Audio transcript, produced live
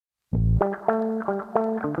Kurt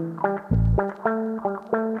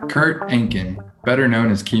Ankin, better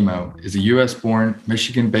known as Chemo, is a US-born,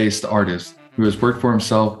 Michigan-based artist who has worked for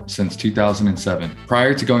himself since 2007.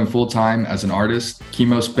 Prior to going full-time as an artist,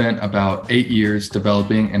 Chemo spent about 8 years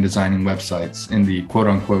developing and designing websites in the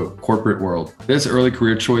quote-unquote corporate world. This early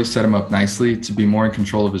career choice set him up nicely to be more in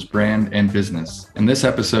control of his brand and business. In this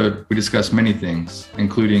episode, we discuss many things,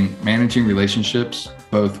 including managing relationships,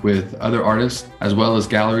 both with other artists, as well as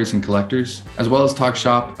galleries and collectors, as well as talk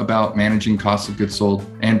shop about managing cost of goods sold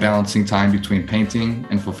and balancing time between painting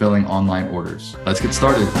and fulfilling online orders. Let's get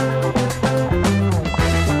started.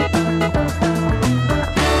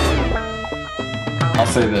 I'll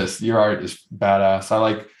say this, your art is badass.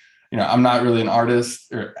 I'm not really an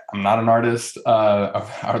artist, or I'm not an artist.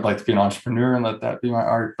 I would like to be an entrepreneur and let that be my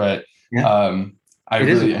art, but I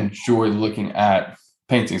really enjoy looking at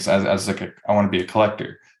paintings as I want to be a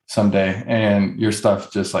collector someday. And your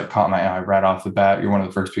stuff just like caught my eye right off the bat. You're one of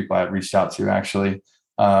the first people I reached out to, actually.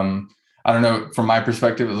 I don't know, from my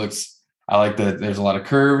perspective, I like that there's a lot of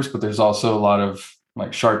curves, but there's also a lot of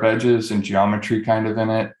like sharp edges and geometry kind of in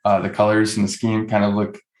it. The colors and the scheme kind of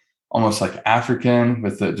look almost like African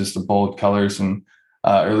with just the bold colors, and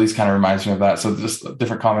or at least kind of reminds me of that. So just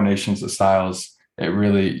different combinations of styles. I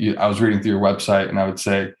was reading through your website, and I would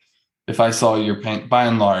say, if I saw your paint, by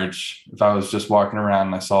and large, if I was just walking around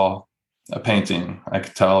and I saw a painting, I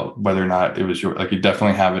could tell whether or not it was you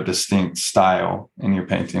definitely have a distinct style in your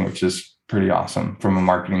painting, which is pretty awesome from a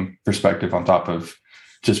marketing perspective on top of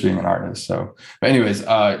just being an artist. So, but anyways,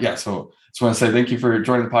 so just want to say thank you for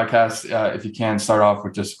joining the podcast. If you can start off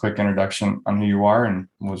with just a quick introduction on who you are, and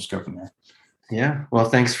we'll just go from there. Yeah. Well,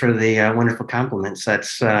 thanks for the wonderful compliments.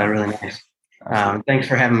 That's really nice. Thanks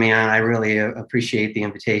for having me on. I really appreciate the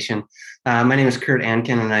invitation. My name is Kurt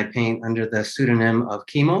Ankin, and I paint under the pseudonym of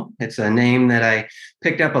Chemo. It's a name that I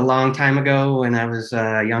picked up a long time ago when I was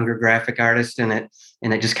a younger graphic artist, and it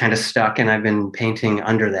just kind of stuck, and I've been painting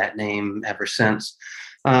under that name ever since.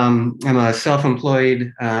 I'm a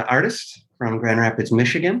self-employed artist from Grand Rapids,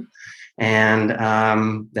 Michigan, and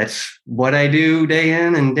that's what I do day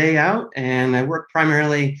in and day out. And I work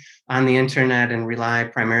primarily on the internet and rely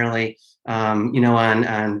primarily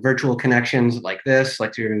on virtual connections like this,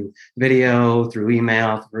 like through video, through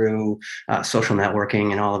email, through social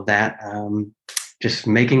networking and all of that. Just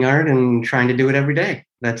making art and trying to do it every day.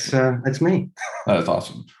 That's me. That's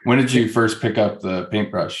awesome. When did you first pick up the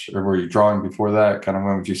paintbrush, or were you drawing before that? Kind of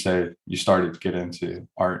when would you say you started to get into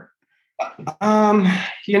art?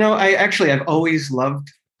 I've always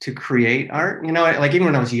loved to create art. Like even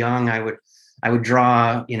when I was young, I would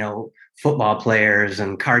draw, football players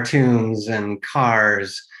and cartoons and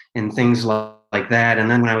cars and things like that.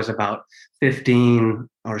 And then when I was about 15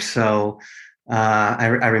 or so, I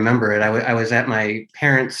remember it. I was at my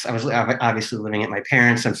parents'. I was obviously living at my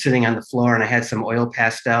parents'. I'm sitting on the floor, and I had some oil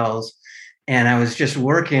pastels, and I was just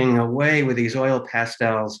working away with these oil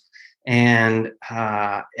pastels. And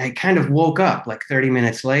I kind of woke up like 30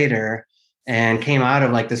 minutes later and came out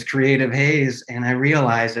of like this creative haze. And I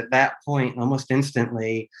realized at that point, almost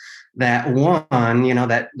instantly, that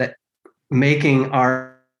that making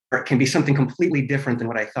art can be something completely different than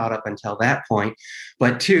what I thought up until that point.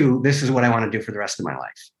 But two, this is what I want to do for the rest of my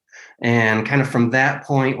life. And kind of from that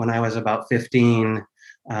point, when I was about 15,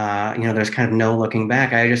 there's kind of no looking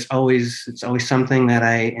back. It's always something that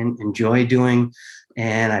I enjoy doing,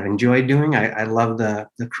 and I've enjoyed doing. I love the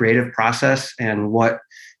creative process and what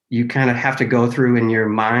you kind of have to go through in your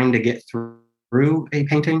mind to get through a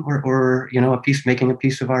painting or making a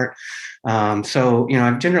piece of art. So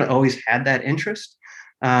I've generally always had that interest.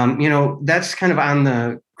 That's kind of on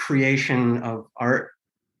the creation of art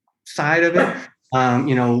side of it.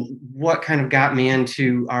 What kind of got me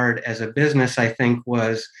into art as a business, I think,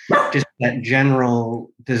 was just that general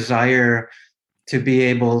desire to be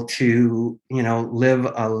able to, live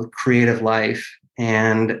a creative life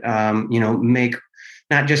and,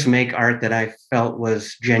 not just make art that I felt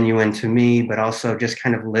was genuine to me, but also just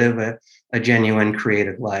kind of live a genuine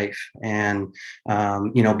creative life and,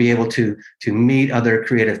 be able to meet other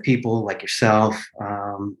creative people like yourself,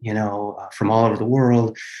 from all over the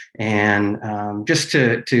world, and just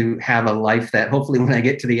to have a life that hopefully when I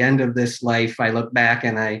get to the end of this life, I look back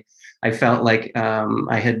and I felt like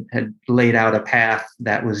I had laid out a path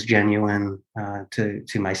that was genuine to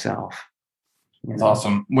myself. That's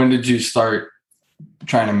awesome. When did you start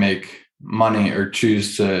trying to make money or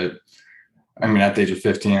choose to? At the age of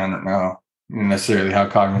 15, I don't know necessarily how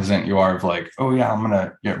cognizant you are of like, oh yeah, I'm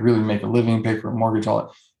gonna really make a living, pay for a mortgage,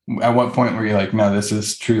 all that. At what point were you like, no, this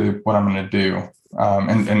is truly what I'm gonna do?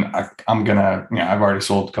 I'm gonna, I've already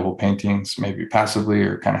sold a couple paintings, maybe passively,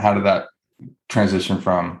 or kind of how did that transition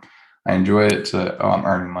from I enjoy it to, oh, I'm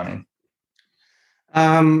earning money?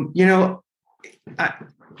 You know, I,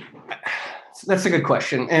 that's a good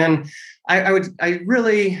question. And I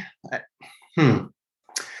really, hmm,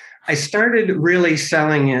 I started really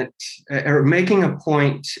selling it or making a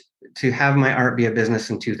point to have my art be a business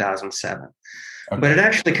in 2007. Okay. But it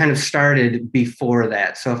actually kind of started before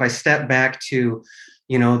that. So if I step back to,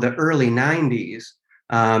 the early 90s,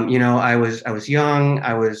 I was young,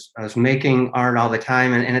 I was making art all the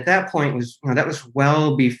time. And at that point was, that was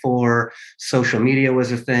well before social media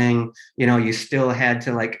was a thing. You still had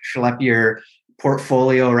to like schlep your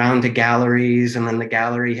portfolio around to galleries, and then the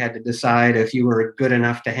gallery had to decide if you were good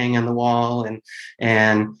enough to hang on the wall. And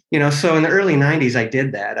so in the early 90s I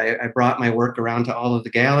did that. I brought my work around to all of the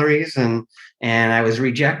galleries, and I was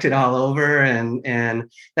rejected all over,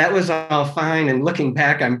 and that was all fine. And looking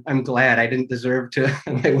back, I'm glad. I didn't deserve to.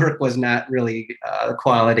 My work was not really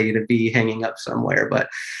quality to be hanging up somewhere, but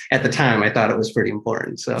at the time I thought it was pretty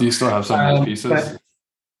important. So do you still have some of those pieces?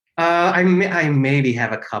 I maybe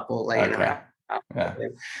have a couple laying Okay. around. Yeah.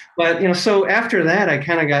 But so after that,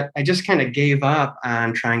 I just kind of gave up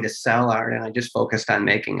on trying to sell art, and I just focused on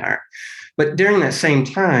making art. But during that same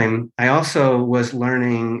time, I also was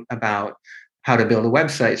learning about how to build a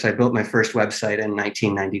website. So I built my first website in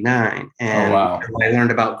 1999, and Oh, wow. I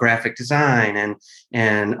learned about graphic design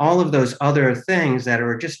and all of those other things that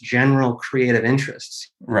are just general creative interests.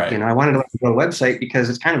 Right. I wanted to build a website because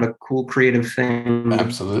it's kind of a cool creative thing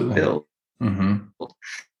Absolutely. to build. Mm-hmm.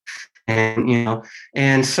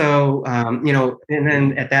 And so and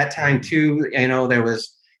then at that time too, there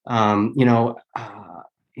was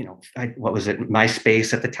what was it,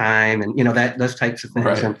 MySpace at the time, and that those types of things.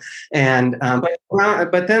 Right.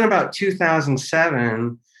 But then about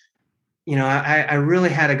 2007, I really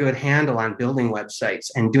had a good handle on building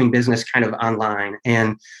websites and doing business kind of online.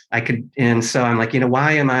 And so I'm like,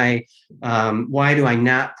 why do I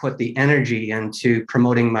not put the energy into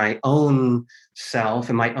promoting my own self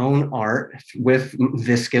and my own art with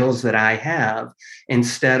the skills that I have,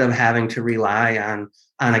 instead of having to rely on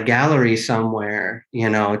a gallery somewhere,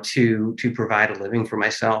 to provide a living for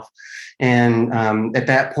myself. And at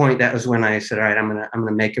that point, that was when I said, all right, I'm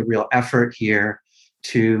gonna make a real effort here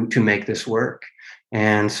to make this work.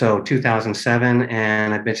 And so 2007,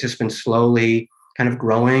 and I've just been slowly kind of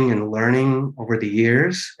growing and learning over the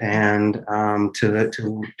years, and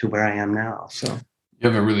to where I am now. So you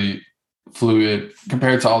have a really fluid,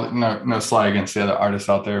 compared to all, no slight against the other artists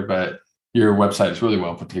out there, but your website is really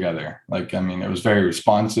well put together. Like, I mean, it was very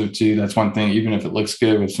responsive too. That's one thing. Even if it looks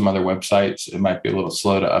good with some other websites, it might be a little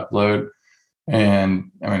slow to upload.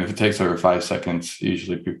 And I mean, if it takes over 5 seconds,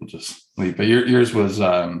 usually people just leave. But yours was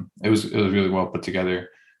it was really well put together,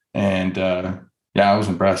 and yeah, I was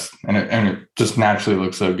impressed. And it just naturally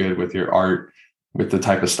looks so good with your art, with the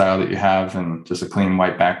type of style that you have, and just a clean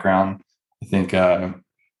white background. I think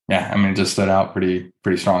yeah, I mean, it just stood out pretty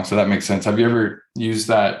strong. So that makes sense. Have you ever used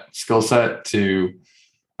that skill set to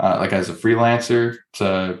like as a freelancer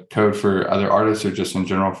to code for other artists, or just in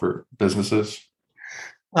general for businesses?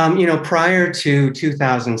 Prior to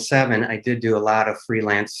 2007, I did do a lot of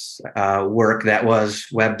freelance work that was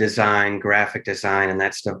web design, graphic design, and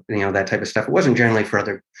that stuff. That type of stuff. It wasn't generally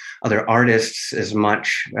for other artists as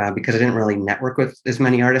much because I didn't really network with as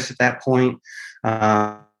many artists at that point.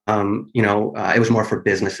 It was more for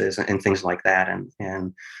businesses and things like that,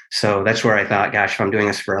 and so that's where I thought, gosh, if I'm doing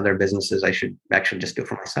this for other businesses, I should actually just do it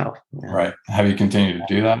for myself. Right. Have you continued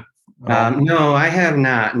to do that? No, I have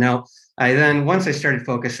not. No. Once I started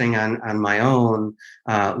focusing on my own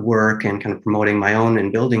work and kind of promoting my own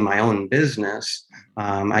and building my own business,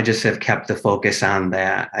 I just have kept the focus on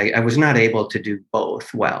that. I was not able to do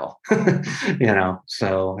both well,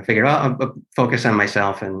 so I figured I'll focus on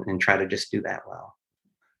myself and try to just do that well.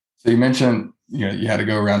 So you mentioned, you had to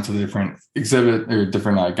go around to the different exhibit or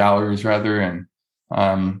different galleries rather, and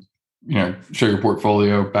show your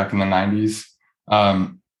portfolio back in the 90s.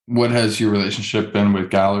 What has your relationship been with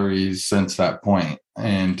galleries since that point?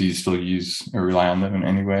 And do you still use or rely on them in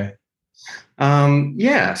any way?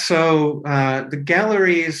 Yeah. So the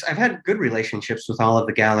galleries, I've had good relationships with all of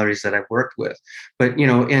the galleries that I've worked with. But,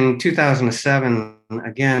 in 2007,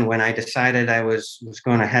 again, when I decided I was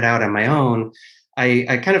going to head out on my own,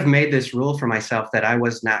 I kind of made this rule for myself that I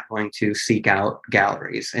was not going to seek out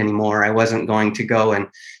galleries anymore. I wasn't going to go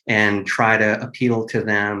and try to appeal to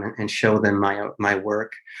them and show them my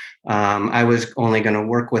work. I was only going to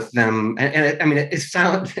work with them. And I mean, it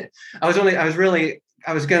sounded, I was going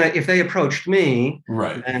to, if they approached me,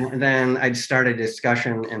 right, and then I'd start a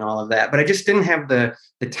discussion and all of that. But I just didn't have the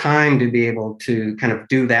time to be able to kind of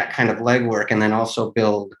do that kind of legwork and then also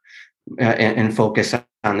build and focus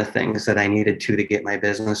on the things that I needed to get my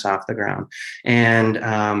business off the ground. And,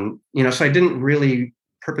 so I didn't really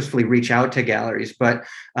purposefully reach out to galleries, but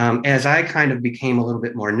as I kind of became a little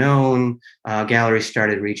bit more known, galleries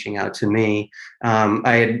started reaching out to me.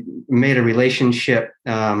 I had made a relationship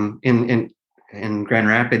in Grand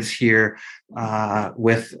Rapids here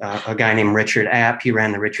with a guy named Richard App. He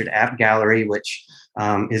ran the Richard App Gallery, which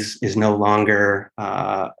is no longer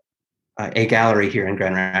a gallery here in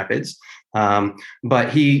Grand Rapids.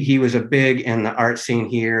 But he was a big in the art scene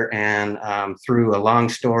here, and through a long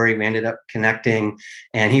story, we ended up connecting.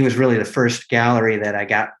 And he was really the first gallery that I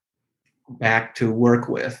got back to work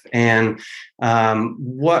with. And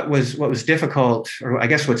what was difficult, or I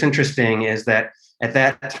guess what's interesting, is that at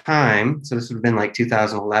that time, so this would have been like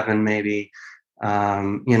 2011 maybe, a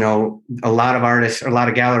lot of artists, a lot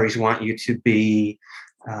of galleries want you to be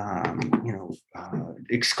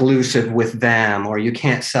exclusive with them, or you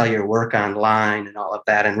can't sell your work online and all of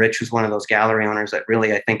that. And Rich was one of those gallery owners that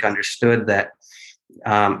really, I think, understood that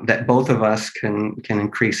that both of us can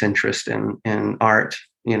increase interest in art.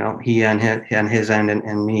 He on his end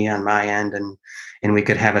and me on my end, and we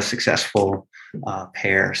could have a successful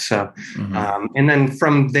pair. So, and then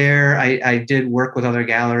from there, I did work with other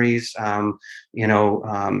galleries. I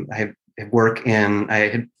had work in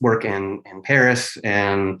Paris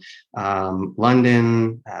and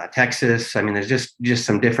London, Texas. I mean, there's just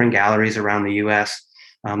some different galleries around the U.S.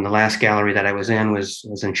 The last gallery that I was in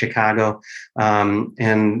was in Chicago.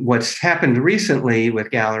 And what's happened recently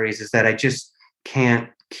with galleries is that I just can't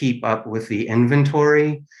keep up with the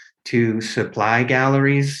inventory to supply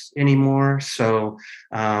galleries anymore. So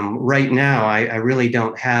right now, I really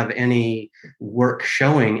don't have any work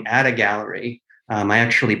showing at a gallery. I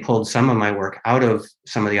actually pulled some of my work out of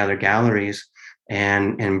some of the other galleries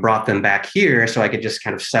and brought them back here so I could just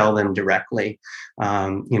kind of sell them directly.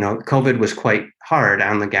 COVID was quite hard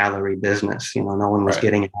on the gallery business. No one was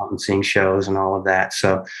getting out and seeing shows and all of that.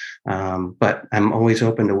 So, but I'm always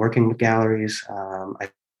open to working with galleries. I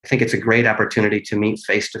think it's a great opportunity to meet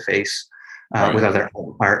face to face with other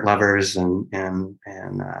art lovers, and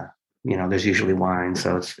there's usually wine,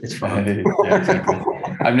 so it's fun. Yeah, exactly.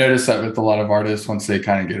 I've noticed that with a lot of artists, once they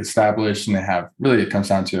kind of get established and they have, really, it comes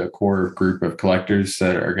down to a core group of collectors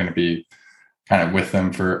that are going to be kind of with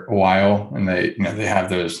them for a while, and they have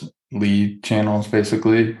those lead channels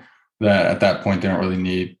basically, that at that point they don't really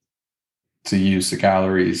need to use the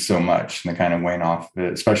galleries so much, and they kind of wane off of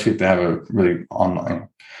it, especially if they have a really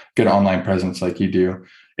good online presence like you do.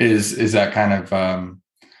 Is that kind of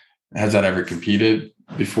has that ever competed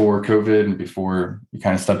before COVID and before you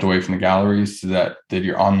kind of stepped away from the galleries? Did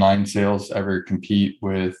your online sales ever compete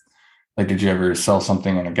with, like, did you ever sell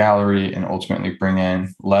something in a gallery and ultimately bring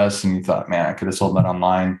in less, and you thought, man, I could have sold that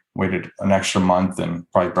online, waited an extra month, and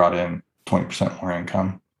probably brought in 20% more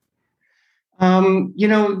income?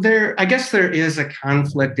 I guess there is a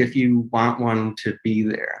conflict if you want one to be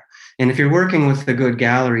there. And if you're working with a good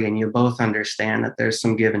gallery and you both understand that there's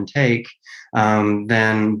some give and take,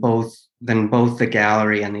 then both the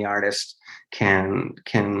gallery and the artist can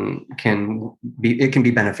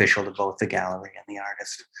be beneficial to both the gallery and the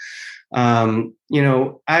artist. One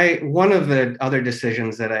of the other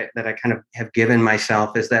decisions that I kind of have given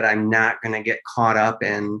myself is that I'm not going to get caught up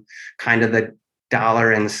in kind of the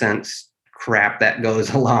dollar and cents crap that goes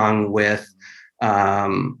along with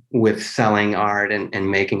selling art and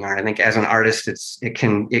making art. I think as an artist, it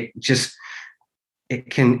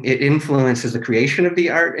influences the creation of the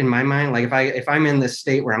art in my mind. Like if I'm in this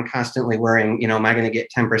state where I'm constantly worrying, am I going to get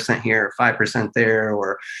 10% here or 5% there,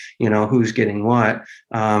 or, who's getting what?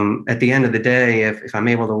 At the end of the day, if I'm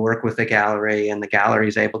able to work with the gallery and the gallery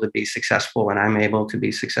is able to be successful and I'm able to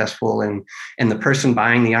be successful, and the person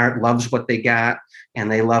buying the art loves what they got and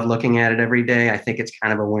they love looking at it every day, I think it's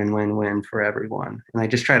kind of a win-win-win for everyone. And I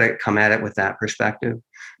just try to come at it with that perspective.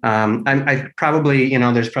 I probably,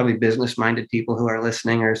 there's probably business-minded people who are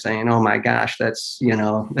listening are saying, "Oh my gosh, that's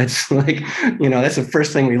like, that's the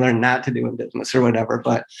first thing we learn not to do in business," or whatever.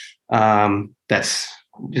 But that's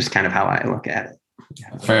just kind of how I look at it.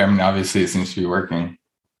 Fair. I mean, obviously, it seems to be working.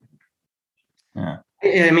 Yeah.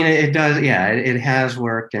 I mean, it does. Yeah, it has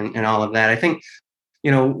worked and all of that. I think,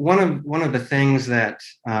 one of the things that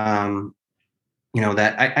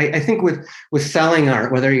that I think with selling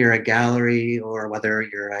art, whether you're a gallery or whether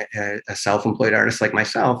you're a self-employed artist like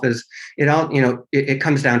myself, is it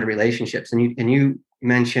comes down to relationships. And you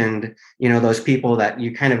mentioned, those people that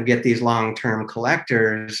you kind of get these long-term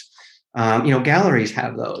collectors. Galleries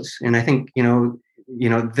have those, and I think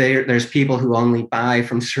there's people who only buy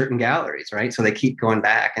from certain galleries, right? So they keep going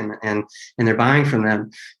back and they're buying from them.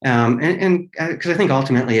 And because I think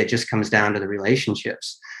ultimately it just comes down to the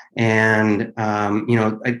relationships. And,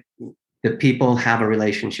 the people have a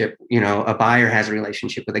relationship, a buyer has a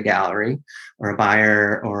relationship with a gallery, or a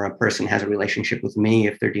buyer or a person has a relationship with me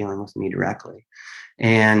if they're dealing with me directly.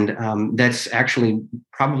 And that's actually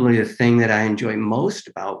probably the thing that I enjoy most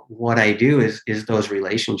about what I do is those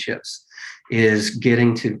relationships, is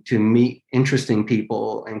getting to meet interesting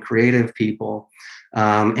people and creative people.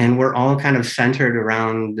 And we're all kind of centered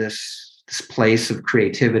around this place of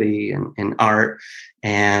creativity and art.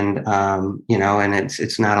 And and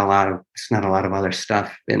it's not a lot of other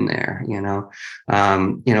stuff in there.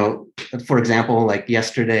 For example, like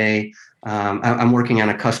yesterday, I'm working on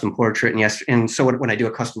a custom portrait, and so when I do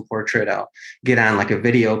a custom portrait, I'll get on like a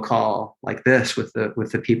video call like this with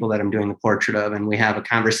the people that I'm doing the portrait of, and we have a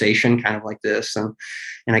conversation kind of like this, and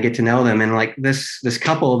I get to know them. And like this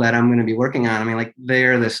couple that I'm going to be working on, I mean, like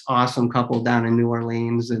they're this awesome couple down in New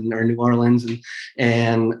Orleans, and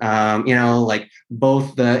like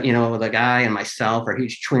both the guy and myself are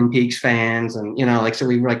huge Twin Peaks fans, and so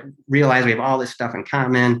we like realize we have all this stuff in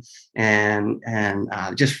common, and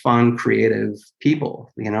just fun, creative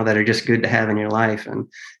people, that are just good to have in your life.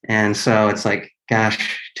 And so it's like,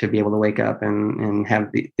 gosh, to be able to wake up and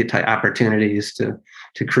have the type opportunities to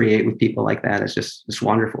create with people like that is just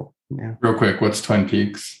wonderful. Yeah. Real quick, what's Twin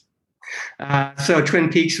Peaks? So Twin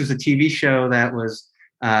Peaks was a TV show that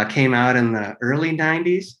came out in the early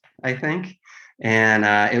 90s, I think. And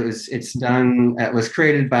it was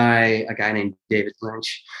created by a guy named David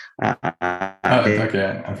Lynch.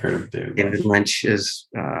 Okay, I've heard of David. David Lynch is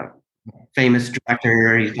a famous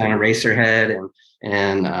director. He's done Eraserhead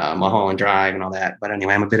and Mulholland Drive and all that. But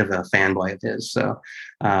anyway, I'm a bit of a fanboy of his. So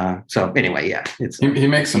anyway, yeah, he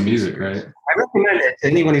makes some music, right? I recommend it to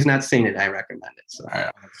anyone who's not seen it. I recommend it. So all right,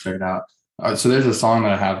 I'll check it out. So there's a song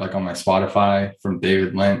that I have like on my Spotify from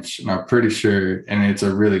David Lynch, and I'm pretty sure, and it's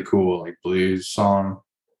a really cool like blues song,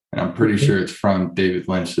 and I'm pretty sure it's from David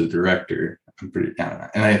Lynch, the director.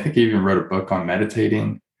 And I think he even wrote a book on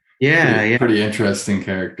meditating. Yeah, pretty interesting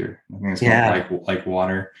character. I think it's called like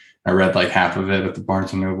Water. I read like half of it at the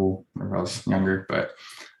Barnes and Noble when I was younger. But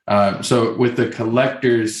so with the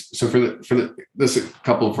collectors, so for this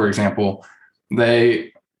couple, for example,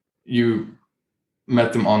 you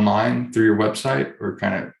met them online through your website, or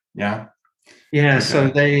kind of okay. So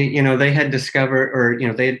they had discovered, or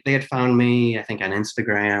they had found me, I think, on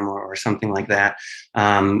Instagram or something like that.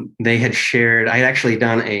 They had shared, I had actually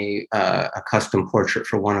done a custom portrait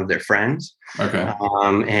for one of their friends. Okay.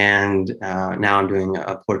 And now I'm doing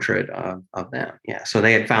a portrait of them. Yeah. So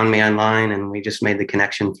they had found me online, and we just made the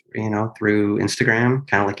connection through Instagram,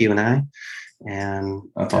 kind of like you and I. And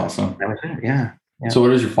that's awesome. That was it. Yeah. So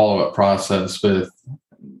what is your follow-up process with,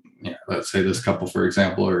 let's say this couple, for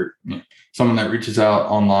example, or someone that reaches out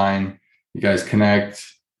online, you guys connect,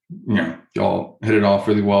 y'all hit it off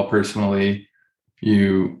really well personally,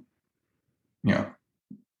 you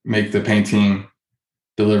make the painting,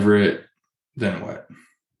 deliver it, then what?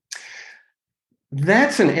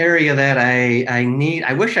 That's an area that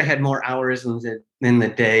I wish I had more hours in the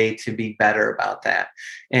day to be better about that.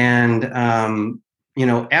 And,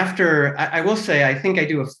 after, I will say, I think I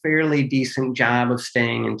do a fairly decent job of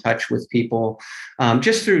staying in touch with people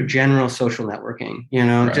just through general social networking,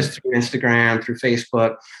 right. Just through Instagram, through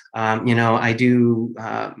Facebook. I do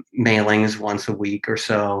mailings once a week or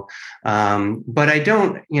so. But I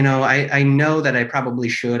don't, I know that I probably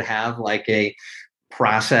should have like a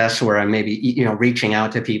process where I'm maybe, reaching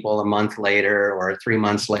out to people a month later or 3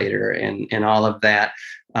 months later and all of that.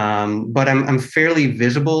 But I'm fairly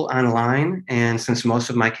visible online. And since most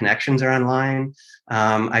of my connections are online,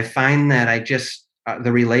 I find that I just,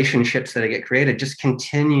 the relationships that I get created just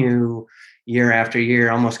continue year after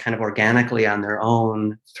year, almost kind of organically on their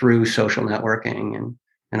own through social networking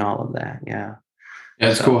and all of that. Yeah. Yeah.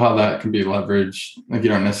 It's cool how that can be leveraged. Like you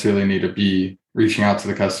don't necessarily need to be reaching out to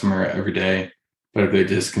the customer every day, but if they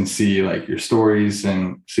just can see like your stories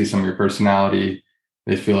and see some of your personality,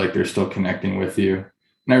 they feel like they're still connecting with you.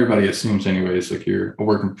 And everybody assumes anyways, like you're a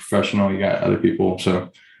working professional, you got other people. So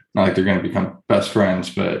not like they're going to become best friends,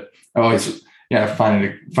 but I always, find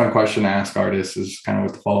it a fun question to ask artists is kind of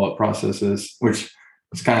what the follow-up process is, which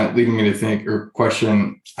is kind of leading me to think or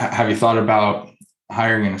question, have you thought about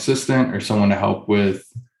hiring an assistant or someone to help with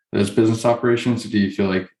those business operations? Or do you feel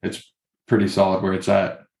like it's pretty solid where it's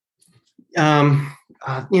at?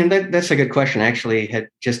 That's a good question. I actually had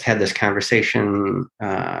this conversation.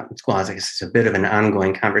 I guess it's a bit of an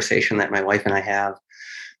ongoing conversation that my wife and I have.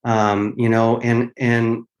 And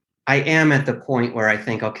I am at the point where I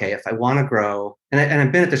think, okay, if I want to grow, and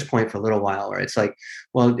I've been at this point for a little while, where it's like,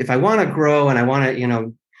 well, if I want to grow and I want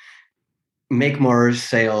to, make more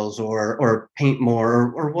sales or paint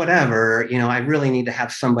more or whatever, I really need to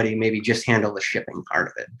have somebody maybe just handle the shipping part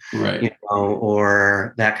of it, Right.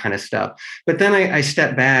 or that kind of stuff. But then I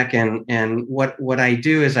step back, and what I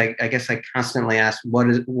do is I guess I constantly ask,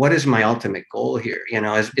 what is my ultimate goal here?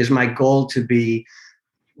 Is my goal to be,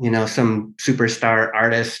 some superstar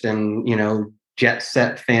artist and, jet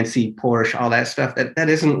set, fancy Porsche, all that stuff? That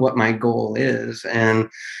isn't what my goal is. And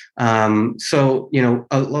so,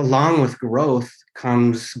 along with growth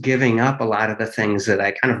comes giving up a lot of the things that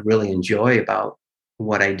I kind of really enjoy about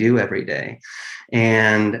what I do every day.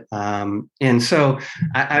 And so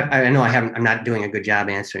I know I'm not doing a good job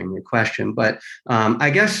answering your question, but I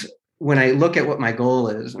guess when I look at what my goal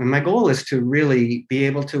is, and my goal is to really be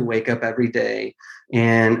able to wake up every day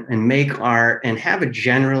and make art and have a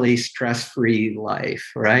generally stress-free life,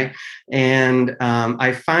 right? And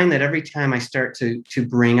I find that every time I start to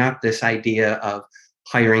bring up this idea of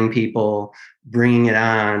hiring people, bringing it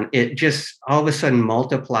on, it just all of a sudden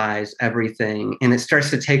multiplies everything, and it starts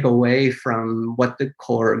to take away from what the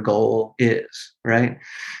core goal is, right?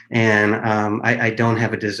 And I don't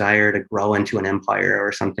have a desire to grow into an empire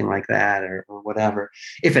or something like that, or whatever.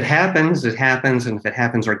 If it happens, it happens, and if it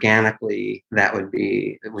happens organically,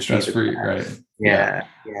 it would Stress be free, right? yeah.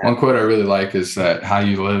 One quote I really like is that how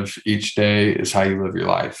you live each day is how you live your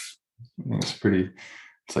life. I think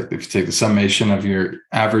it's like if you take the summation of your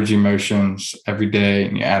average emotions every day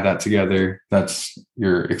and you add that together, that's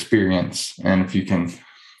your experience. And if you can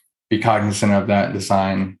be cognizant of that,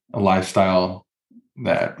 design a lifestyle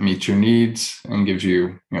that meets your needs and gives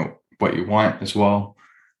you, what you want as well.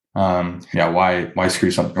 Why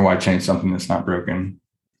screw something, or why change something that's not broken?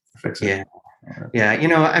 Fix it.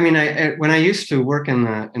 Yeah. When I used to work in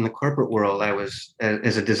the corporate world, I was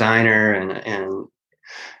as a designer, and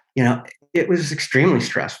it was extremely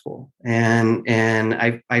stressful, and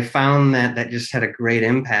I found that just had a great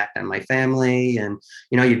impact on my family. And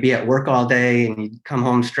you'd be at work all day and you'd come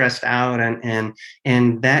home stressed out,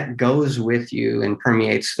 and that goes with you and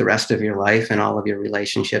permeates the rest of your life and all of your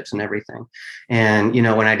relationships and everything. And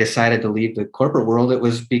when I decided to leave the corporate world, it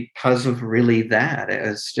was because of really that. It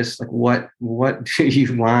was just like, what do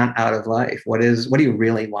you want out of life? What do you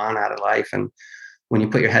really want out of life? And when you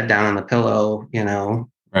put your head down on the pillow,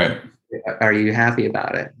 Right. are you happy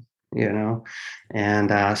about it?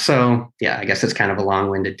 And so, yeah, I guess it's kind of a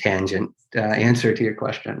long-winded tangent answer to your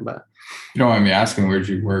question, but You don't mind me asking, where'd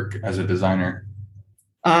you work as a designer?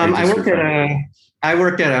 I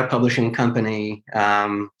worked at a publishing company.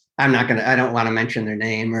 I don't want to mention their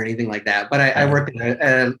name or anything like that, but I worked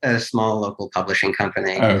at a small local publishing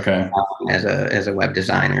company. Okay. As a web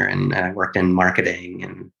designer, and I worked in marketing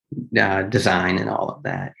and design and all of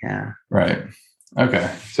that. Yeah. Right.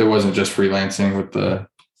 Okay. So it wasn't just freelancing with the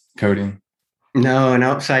coding?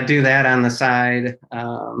 No. So I do that on the side.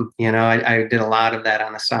 I did a lot of that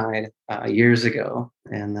on the side years ago.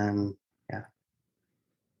 And then,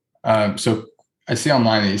 yeah. So I see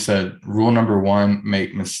online that you said rule number 1,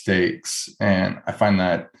 make mistakes. And I find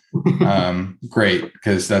that great,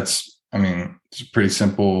 because it's a pretty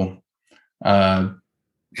simple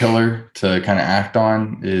pillar to kind of act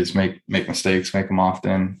on, is make mistakes, make them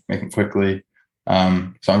often, make them quickly.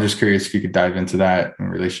 So I'm just curious if you could dive into that in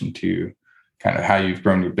relation to kind of how you've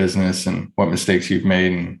grown your business and what mistakes you've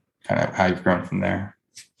made and kind of how you've grown from there.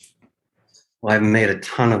 Well, I've made a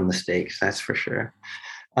ton of mistakes, that's for sure.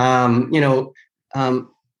 For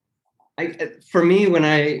me, when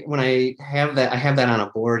I have that, I have that on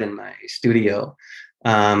a board in my studio,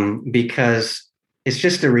 because it's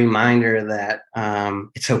just a reminder that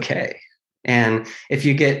it's okay. And if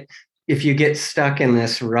you get stuck in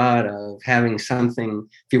this rut of having something,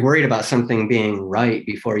 if you're worried about something being right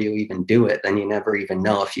before you even do it, then you never even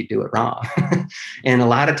know if you do it wrong. And a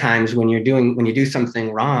lot of times when you do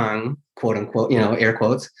something wrong, quote unquote, air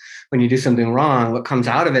quotes, when you do something wrong, what comes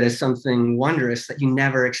out of it is something wondrous that you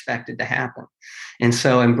never expected to happen. And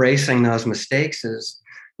so embracing those mistakes is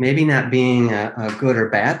maybe not being a good or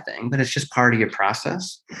bad thing, but it's just part of your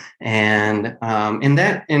process. And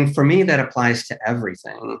for me, that applies to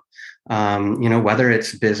everything. Whether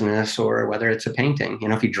it's business or whether it's a painting.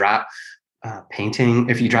 If you drop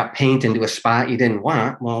if you drop paint into a spot you didn't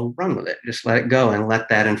want, well, run with it. Just let it go and let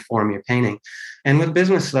that inform your painting. And with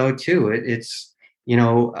business, though, too, it's you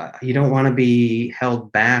don't want to be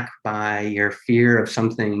held back by your fear of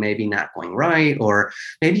something maybe not going right, or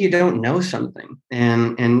maybe you don't know something.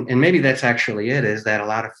 And maybe that's actually it, is that a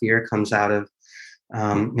lot of fear comes out of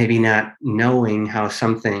maybe not knowing how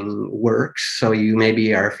something works. So you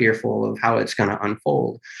maybe are fearful of how it's going to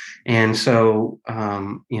unfold. And so,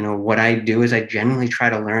 what I do is I generally try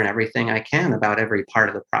to learn everything I can about every part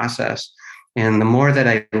of the process. And the more that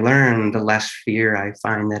I learn, the less fear I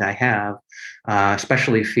find that I have,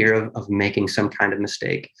 especially fear of making some kind of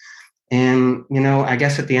mistake. And, I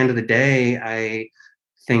guess at the end of the day, I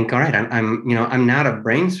think, all right, I'm not a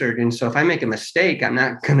brain surgeon. So if I make a mistake, I'm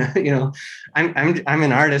not gonna, I'm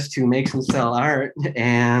an artist who makes and sell art.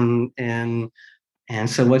 And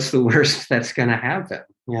so what's the worst that's gonna happen?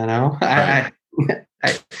 Right.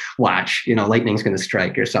 I watch, lightning's gonna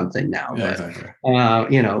strike or something now, Yeah,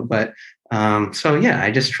 but, exactly. so yeah,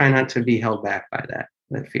 I just try not to be held back by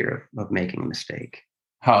that fear of making a mistake.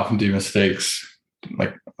 How often do mistakes,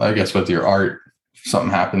 like, I guess with your art, if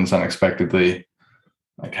something happens unexpectedly,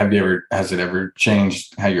 like, has it ever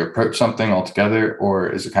changed how you approach something altogether, or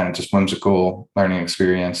is it kind of just whimsical learning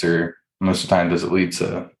experience, or most of the time does it lead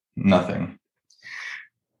to nothing?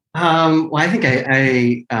 Well, I think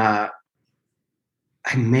I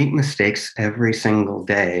make mistakes every single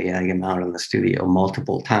day. I am out in the studio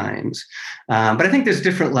multiple times, but I think there's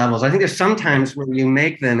different levels. I think there's sometimes where you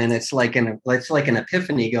make them, and it's like an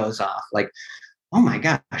epiphany goes off. Like, oh my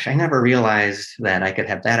gosh, I never realized that I could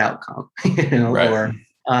have that outcome, Right. or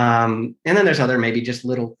and then there's other maybe just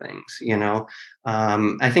little things.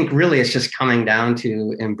 I think really it's just coming down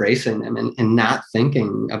to embracing them and not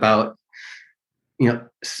thinking about,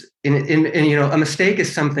 a mistake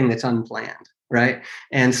is something that's unplanned, right?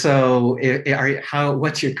 And so,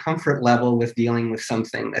 what's your comfort level with dealing with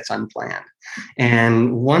something that's unplanned?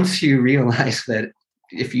 And once you realize that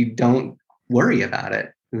if you don't worry about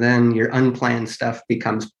it, then your unplanned stuff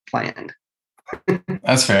becomes planned.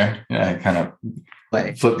 That's fair. Yeah, kind of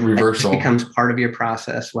Way flip it just reversal. becomes part of your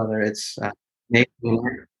process, whether it's yeah,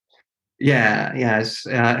 yeah.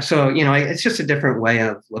 So it's just a different way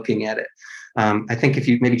of looking at it. I think if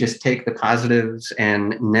you maybe just take the positives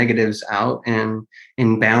and negatives out and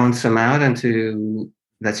balance them out into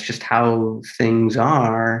that's just how things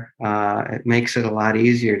are, it makes it a lot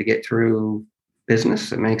easier to get through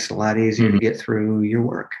business. It makes it a lot easier to get through your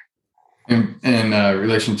work. In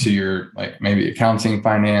relation to your, like, maybe accounting,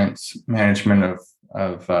 finance, management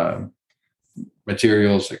of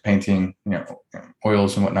materials like painting,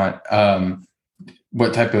 oils and whatnot.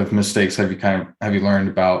 What type of mistakes have you learned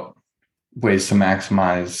about ways to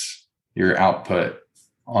maximize your output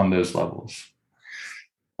on those levels?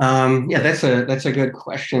 Yeah, that's a good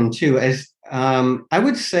question too. As I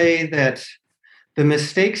would say that the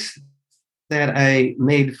mistakes that I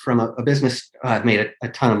made from a business, I've made a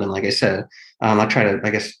ton of them. Like I said, I'll try to, I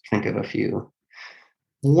guess, think of a few.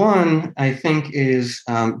 One, I think, is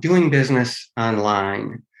doing business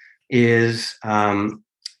online is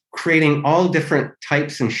creating all different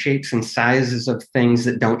types and shapes and sizes of things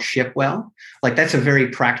that don't ship well. Like that's a very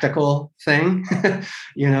practical thing,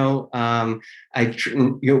 you know.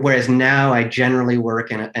 Whereas now I generally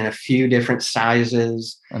work in a few different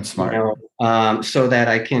sizes. That's smart. So that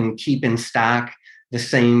I can keep in stock the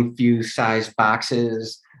same few size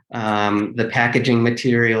boxes. The packaging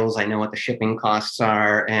materials, I know what the shipping costs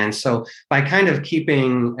are. And so by kind of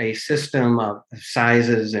keeping a system of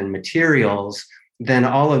sizes and materials, then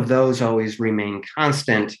all of those always remain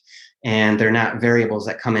constant and they're not variables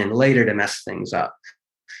that come in later to mess things up.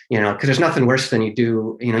 Because there's nothing worse than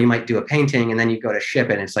you might do a painting and then you go to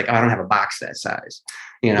ship it and it's like, oh, I don't have a box that size.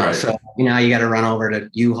 Right. So you got to run over to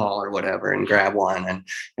U-Haul or whatever and grab one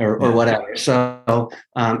or whatever. So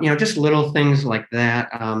just little things like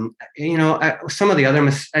that. Some of the other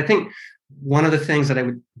I think one of the things that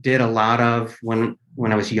I did a lot of when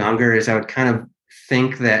I was younger is I would kind of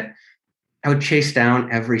think that I would chase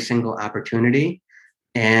down every single opportunity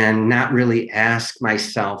and not really ask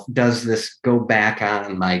myself, does this go back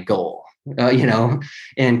on my goal?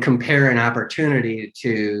 And compare an opportunity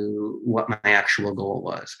to what my actual goal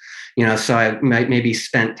was. So I might maybe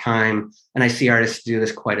spent time, and I see artists do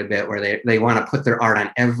this quite a bit, where they want to put their art on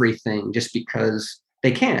everything just because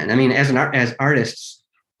they can. I mean, as artists,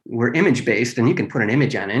 we're image based, and you can put an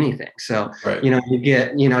image on anything. So right.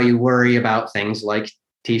 you worry about things like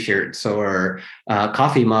T-shirts or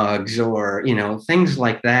coffee mugs or things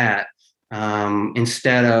like that.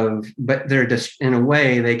 But they're just, in a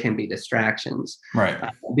way, they can be distractions. Right.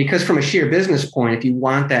 Because from a sheer business point, if you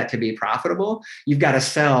want that to be profitable, you've got to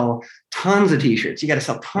sell tons of T-shirts. You got to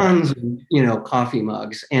sell tons of, coffee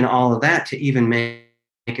mugs and all of that to even make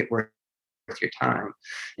it worth your time.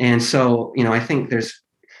 And so, I think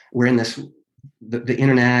we're in this, the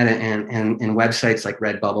internet and websites like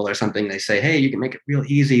Redbubble or something, they say, hey, you can make it real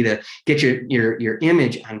easy to get your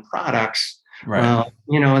image on products. Right.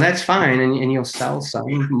 Well, that's fine, and you'll sell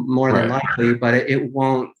some more than Right. likely, but it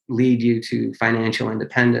won't lead you to financial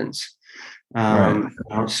independence. Right.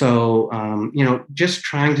 Just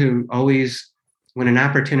trying to always, when an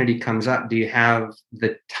opportunity comes up, do you have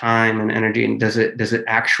the time and energy, and does it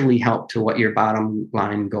actually help to what your bottom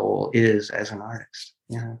line goal is as an artist?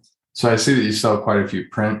 Yeah. So I see that you sell quite a few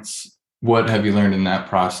prints. What have you learned in that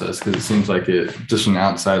process? Because it seems like it, just from the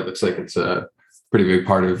outside, it looks like it's a pretty big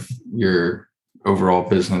part of your overall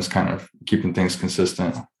business, kind of keeping things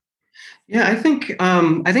consistent. Yeah, I think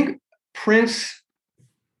prints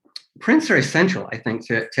prints are essential, I think,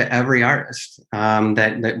 to every artist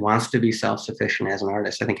that wants to be self-sufficient as an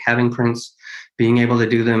artist. I think having prints, being able to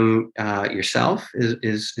do them yourself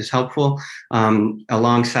is helpful,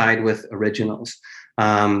 alongside with originals.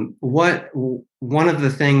 One of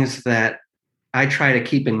the things that I try to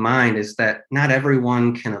keep in mind is that not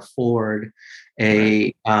everyone can afford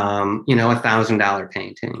 $1,000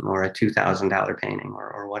 painting or a $2,000 painting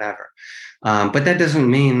or whatever. But that doesn't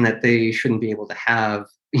mean that they shouldn't be able to have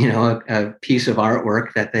a piece of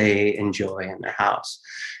artwork that they enjoy in their house.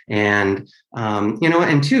 And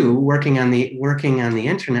and two, working on the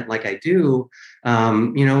internet like I do,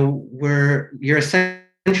 where you're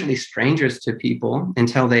essentially strangers to people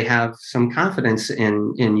until they have some confidence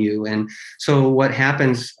in you. And so what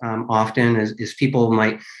happens often is people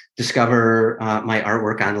might discover my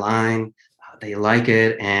artwork online. They like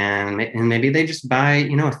it, and maybe they just buy a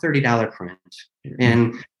 $30 print,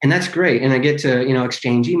 and that's great. And I get to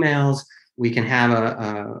exchange emails. We can have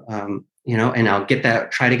and I'll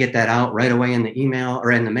try to get that out right away in the email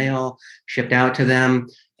or in the mail, shipped out to them.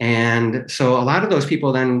 And so a lot of those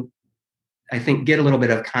people then, I think, get a little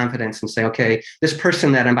bit of confidence and say, okay, this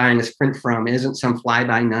person that I'm buying this print from isn't some fly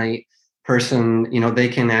by night person. They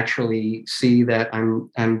can actually see that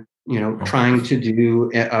I'm trying to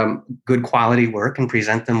do good quality work and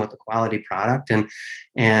present them with a quality product, and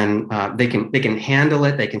they can handle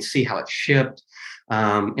it. They can see how it's shipped.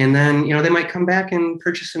 And then, they might come back and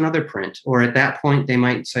purchase another print, or at that point they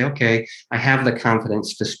might say, okay, I have the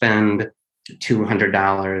confidence to spend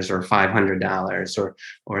 $200 or $500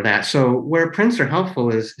 or that. So where prints are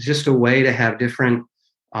helpful is just a way to have different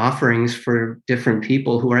offerings for different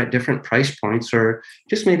people who are at different price points, or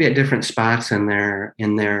just maybe at different spots in their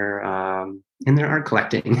art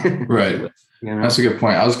collecting. Right. That's a good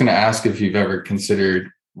point. I was going to ask if you've ever considered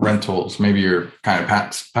rentals. Maybe you're kind of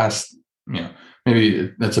past,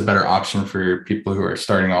 maybe that's a better option for people who are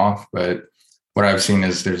starting off. But what I've seen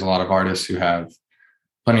is there's a lot of artists who have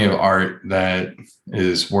plenty of art that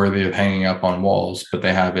is worthy of hanging up on walls, but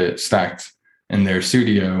they have it stacked in their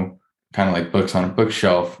studio, kind of like books on a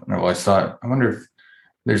bookshelf. And I've always thought, I wonder if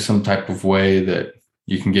there's some type of way that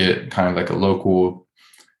you can get kind of like a local,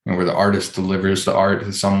 where the artist delivers the art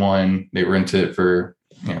to someone, they rent it for,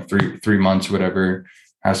 3 months, whatever,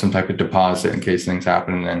 have some type of deposit in case things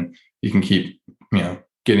happen. And then you can keep,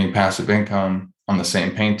 getting passive income on the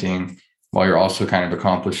same painting while you're also kind of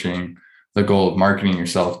accomplishing the goal of marketing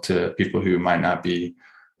yourself to people who might not be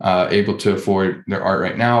able to afford their art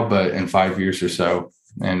right now, but in 5 years or so.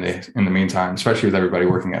 And in the meantime, especially with everybody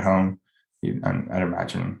working at home, I'd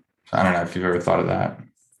imagine. I don't know if you've ever thought of that.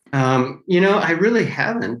 I really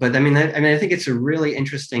haven't, but I think it's a really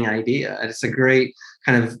interesting idea. It's a great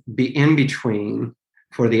kind of be in between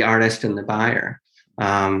for the artist and the buyer.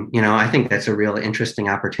 I think that's a really interesting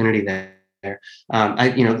opportunity there. There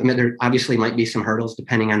obviously might be some hurdles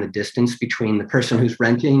depending on the distance between the person who's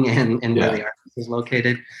renting and where the artist is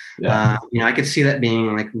located. Yeah. I could see that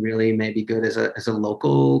being like really maybe good as a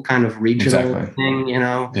local kind of regional thing.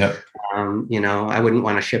 Yep. I wouldn't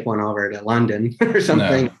want to ship one over to London or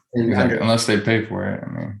something. No, exactly. Unless they pay for it.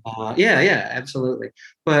 Yeah, absolutely.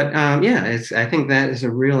 But I think that is a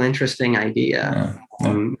real interesting idea.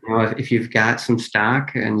 Yeah. If you've got some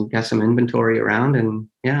stock and you've got some inventory around, and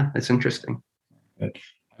it's interesting. Have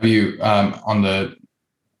you, on the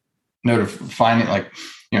note of finding,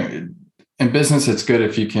 in business, it's good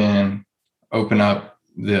if you can open up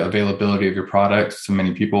the availability of your products to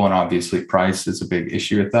many people, and obviously price is a big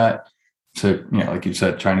issue with that. So, like you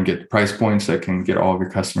said, trying to get price points that can get all of your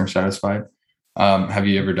customers satisfied. Have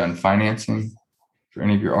you ever done financing for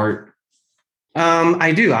any of your art?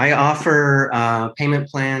 I do. I offer payment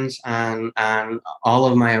plans on all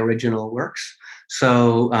of my original works.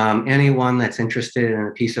 So anyone that's interested in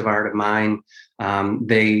a piece of art of mine,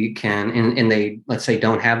 they can, and they, let's say,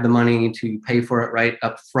 don't have the money to pay for it right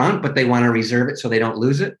up front, but they want to reserve it so they don't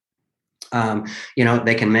lose it.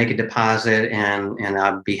 They can make a deposit, and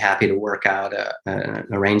I'll be happy to work out an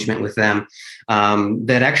arrangement with them.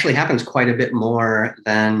 That actually happens quite a bit more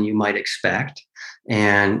than you might expect.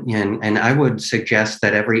 And I would suggest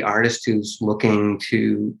that every artist who's looking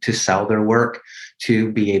to sell their work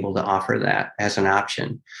to be able to offer that as an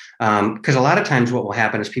option. Because a lot of times what will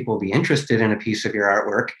happen is people will be interested in a piece of your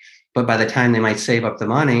artwork, but by the time they might save up the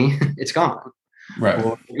money, it's gone. Right.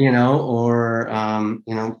 Yeah,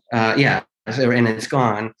 and it's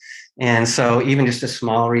gone. And so even just a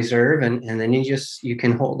small reserve, and then you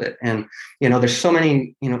can hold it. And, there's so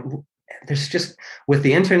many, there's just, with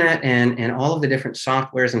the internet and all of the different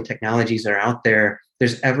softwares and technologies that are out there,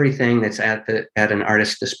 there's everything that's at an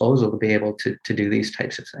artist's disposal to be able to do these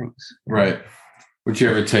types of things. Right. Would you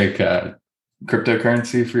ever take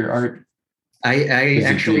cryptocurrency for your art? I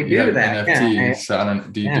actually do that. NFTs. Yeah,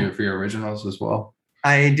 do you do it for your originals as well?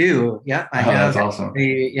 I do. Yeah. I have. That's awesome.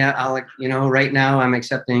 I'll, right now I'm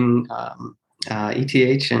accepting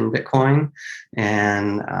ETH and Bitcoin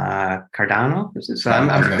and Cardano. So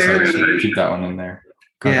I'm fairly, keep that one in there.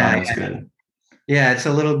 Cardano's good. Yeah, it's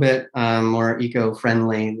a little bit more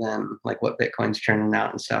eco-friendly than like what Bitcoin's churning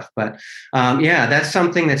out and stuff. But that's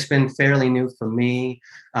something that's been fairly new for me.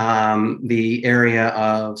 The area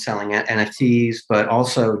of selling NFTs, but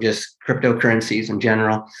also just cryptocurrencies in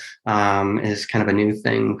general is kind of a new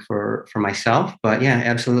thing for myself. But yeah,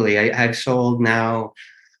 absolutely. I've sold now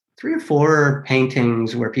 3 or 4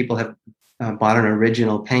 paintings where people have bought an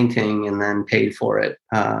original painting and then paid for it.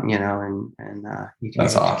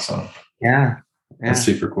 That's awesome. Yeah. That's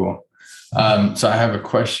super cool. So I have a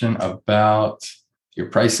question about your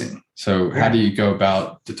pricing. So how do you go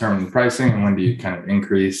about determining pricing, and when do you kind of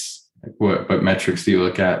increase? Like what metrics do you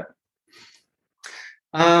look at?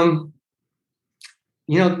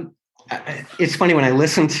 It's funny when I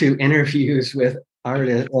listen to interviews with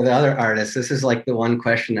artists or the other artists, this is like the one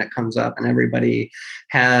question that comes up, and everybody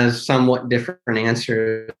has somewhat different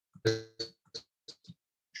answers.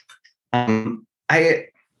 I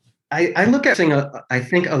look at things, I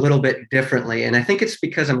think, a little bit differently. And I think it's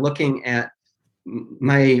because I'm looking at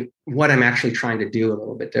what I'm actually trying to do a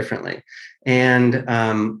little bit differently. And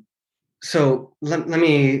so let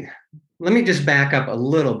me just back up a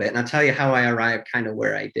little bit, and I'll tell you how I arrived kind of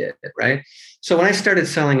where I did, right? So when I started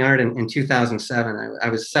selling art in 2007, I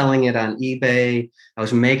was selling it on eBay. I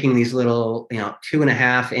was making these little,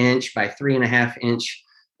 2.5 inch by 3.5 inch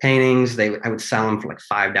paintings. I would sell them for like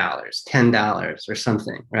 $5, $10 or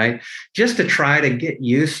something, right? Just to try to get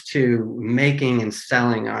used to making and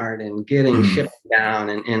selling art and getting shipped down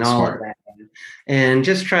and all of that, and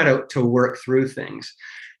just try to work through things.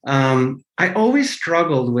 I always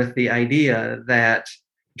struggled with the idea that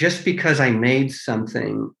just because I made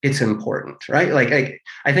something, it's important, right? Like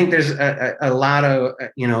I think there's a lot of,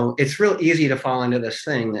 it's real easy to fall into this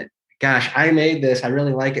thing that, gosh, I made this, I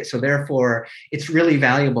really like it, so therefore it's really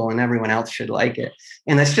valuable and everyone else should like it.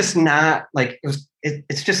 And that's just not like,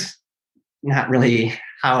 it's just not really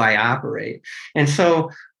how I operate. And so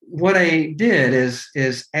what I did is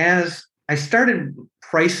as I started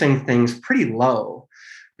pricing things pretty low,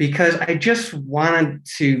 because I just wanted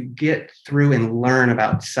to get through and learn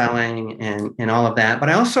about selling and all of that. But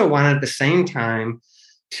I also wanted at the same time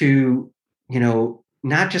to,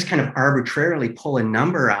 not just kind of arbitrarily pull a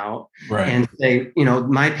number out and say,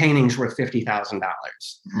 my painting's worth $50,000.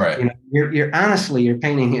 Right. You're honestly, your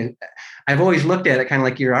painting, I've always looked at it kind of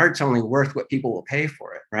like your art's only worth what people will pay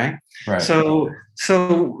for it. Right. So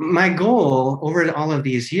my goal over all of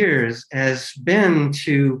these years has been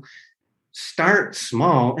to start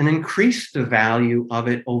small and increase the value of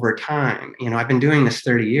it over time. I've been doing this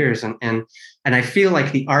 30 years and I feel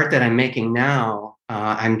like the art that I'm making now,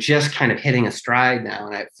 I'm just kind of hitting a stride now.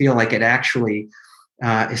 And I feel like it actually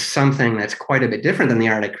is something that's quite a bit different than the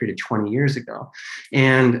art I created 20 years ago.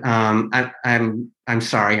 And I'm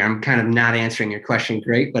sorry, I'm kind of not answering your question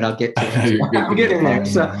great, but I'll get to it. I'm getting there.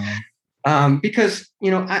 So, because,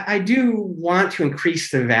 I do want to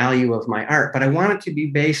increase the value of my art, but I want it to be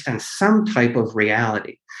based on some type of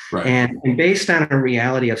reality, and based on a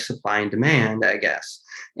reality of supply and demand, I guess.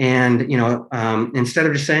 And, instead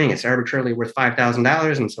of just saying it's arbitrarily worth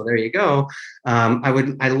 $5,000, and so there you go,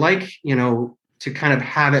 I like, to kind of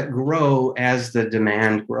have it grow as the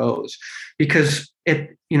demand grows, because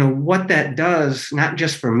what that does, not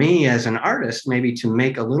just for me as an artist, maybe to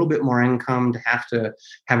make a little bit more income, to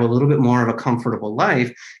have a little bit more of a comfortable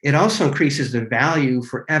life, it also increases the value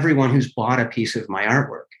for everyone who's bought a piece of my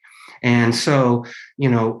artwork. And so,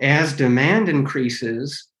 as demand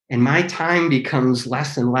increases and my time becomes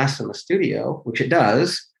less and less in the studio, which it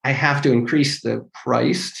does, I have to increase the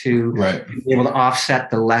price to be able to offset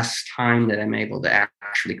the less time that I'm able to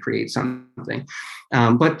actually create something.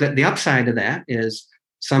 But the upside of that is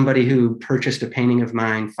somebody who purchased a painting of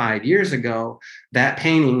mine 5 years ago, that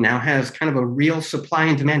painting now has kind of a real supply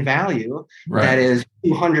and demand value that is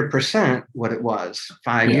 200% what it was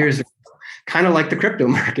 5 years ago. Kind of like the crypto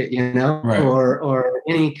market, or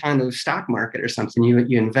any kind of stock market or something.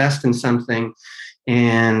 You invest in something,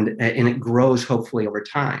 and it grows hopefully over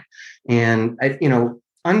time. And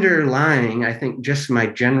underlying, I think, just my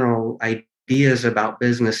general ideas about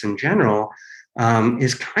business in general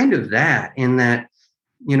is kind of that, in that,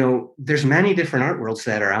 there's many different art worlds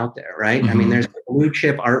that are out there, right? I mean, there's a blue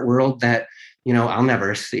chip art world that, I'll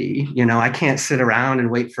never see. I can't sit around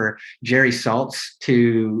and wait for Jerry Saltz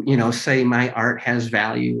to, say my art has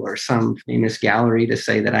value, or some famous gallery to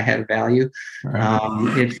say that I have value.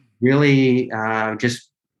 It's really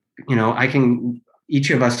just,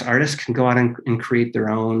 each of us artists can go out and create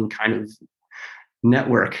their own kind of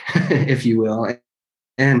network, if you will.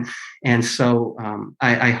 And so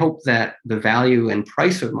I hope that the value and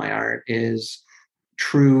price of my art is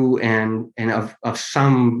true and of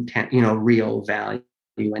some real value,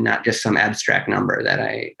 and not just some abstract number that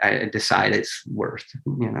I decide it's worth.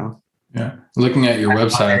 Yeah. Looking at your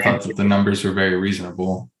website, I thought that the numbers were very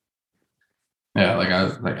reasonable. Yeah, like I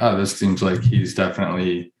was like, oh, this seems like he's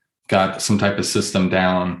definitely got some type of system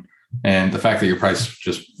down. And the fact that your price is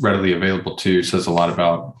just readily available too says a lot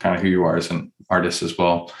about kind of who you are as an artist as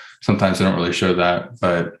well. Sometimes they don't really show that,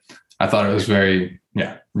 but I thought it was very,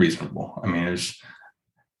 reasonable. I mean,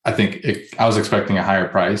 I was expecting a higher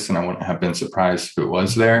price, and I wouldn't have been surprised if it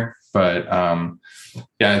was there. But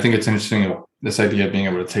I think it's interesting, this idea of being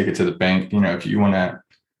able to take it to the bank. If you want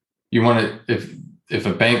to, if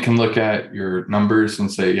a bank can look at your numbers and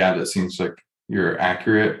say, yeah, that seems like you're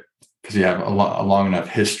accurate, because you have a long enough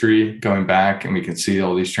history going back, and we can see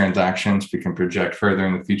all these transactions, we can project further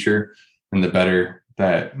in the future, and the better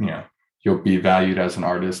that, you'll be valued as an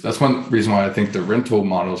artist. That's one reason why I think the rental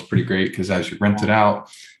model is pretty great, because as you rent it out,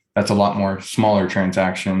 that's a lot more smaller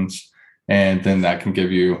transactions. And then that can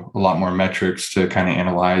give you a lot more metrics to kind of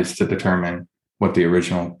analyze to determine what the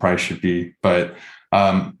original price should be. But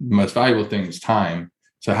the most valuable thing is time.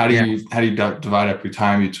 So how do you divide up your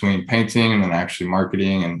time between painting and then actually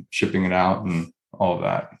marketing and shipping it out and all of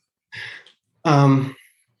that?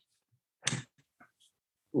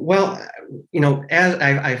 Well, as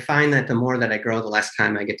I find that the more that I grow, the less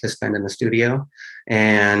time I get to spend in the studio.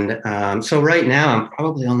 And so right now I'm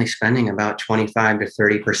probably only spending about 25 to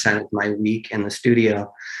 30% of my week in the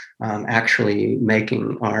studio, actually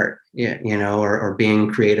making art, or being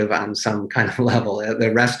creative on some kind of level.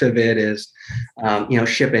 The rest of it is,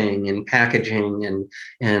 shipping and packaging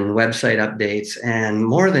and website updates. And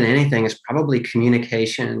more than anything is probably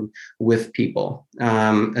communication with people.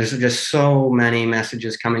 There's just so many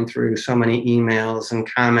messages coming through, so many emails and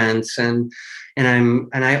comments, and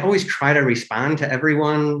I always try to respond to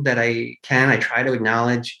everyone that I can. I try to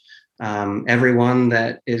acknowledge everyone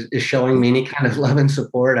that is showing me any kind of love and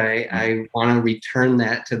support. I want to return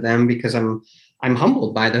that to them, because I'm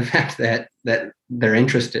humbled by the fact that they're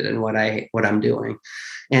interested in what I'm doing.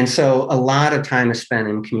 And so a lot of time is spent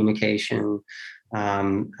in communication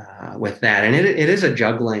with that. And it is a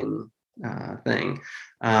juggling thing.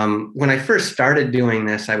 When I first started doing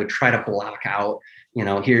this, I would try to block out,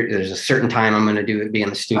 here, there's a certain time I'm going to be in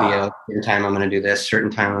the studio, certain time I'm going to do this, certain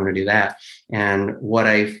time I'm going to do that. And what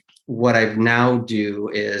I've now do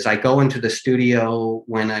is I go into the studio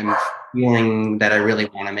when I'm feeling that I really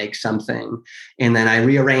want to make something. And then I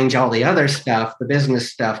rearrange all the other stuff, the business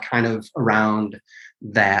stuff, kind of around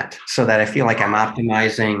that, so that I feel like I'm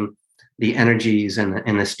optimizing the energies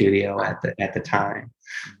in the studio at the time.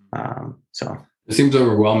 So it seems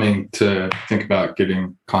overwhelming to think about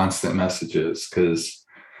getting constant messages, because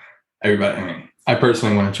I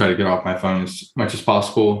personally want to try to get off my phone as much as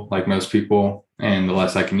possible, like most people, and the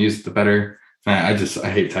less I can use it, the better. And I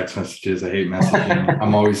hate text messages. I hate messaging.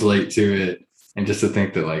 I'm always late to it. And just to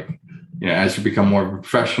think that, as you become more of a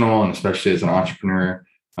professional, and especially as an entrepreneur,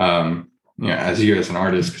 as you as an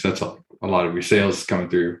artist, because that's a lot of your sales coming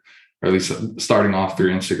through, or at least starting off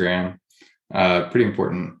through Instagram, pretty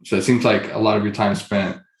important. So it seems like a lot of your time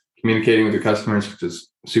spent communicating with your customers, which is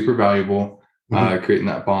super valuable. Creating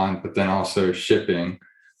that bond, but then also shipping.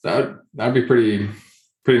 That'd be pretty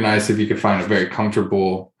nice if you could find a very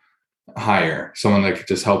comfortable hire, someone that could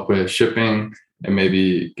just help with shipping and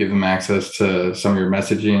maybe give them access to some of your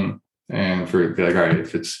messaging, and be like, all right,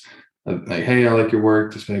 if it's like, hey, I like your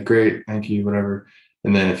work, just be like, great, thank you, whatever.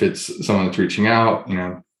 And then if it's someone that's reaching out,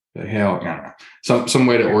 like, hey, I don't know, some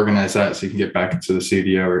way to organize that so you can get back into the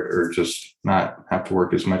studio, or just not have to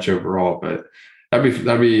work as much overall. But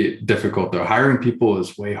that'd be difficult though. Hiring people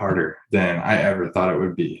is way harder than I ever thought it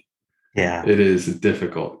would be. Yeah. It is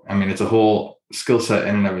difficult. I mean, it's a whole skill set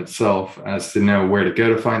in and of itself, as to know where to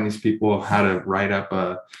go to find these people, how to write up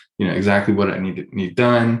exactly what I need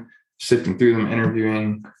done, sifting through them,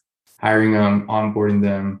 interviewing, hiring them, onboarding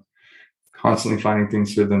them, constantly finding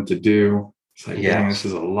things for them to do. It's like, dang, this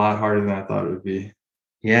is a lot harder than I thought it would be.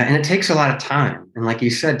 Yeah. And it takes a lot of time. And like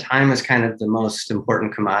you said, time is kind of the most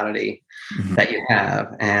important commodity that you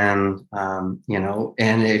have. And, and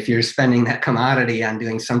if you're spending that commodity on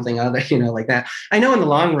doing something other, like that, I know in the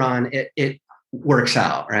long run, it works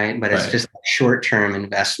out, right? But it's just a short-term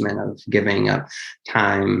investment of giving up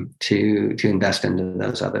time to invest into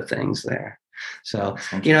those other things there. So,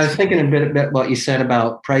 I was thinking a bit what you said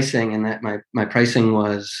about pricing, and that my pricing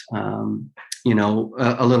was,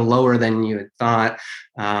 a little lower than you had thought.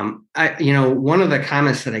 One of the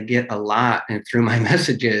comments that I get a lot and through my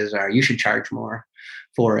messages are, you should charge more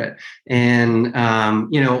for it. And,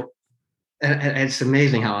 it's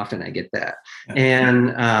amazing how often I get that.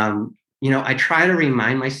 And, I try to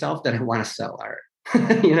remind myself that I want to sell art.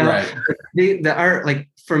 Right. The art, like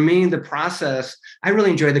for me, the process, I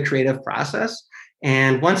really enjoy the creative process.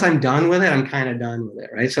 And once I'm done with it, I'm kind of done with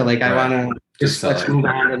it. Right. So like, I want to just let's move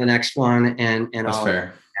on to the next one. And that's all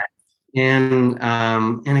fair. And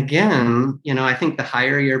again, I think the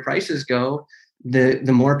higher your prices go, the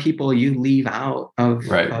more people you leave out of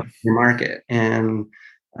your market. And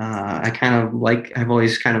I've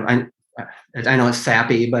always I know it's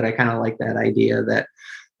sappy, but I kind of like that idea that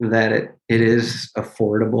it is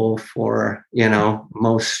affordable for,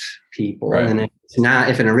 most people. Right. And if it's not,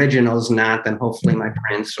 if an original is not, then hopefully my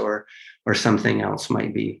prints or something else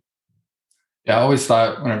might be. Yeah, I always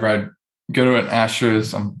thought whenever I'd go to an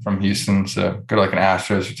Astros, I'm from Houston, so go to like an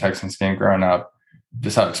Astros or Texans game growing up,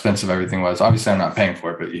 just how expensive everything was. Obviously, I'm not paying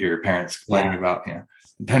for it, but you hear your parents complaining about,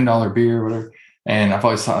 $10 beer or whatever. And I've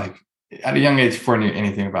always thought, like, at a young age, before I knew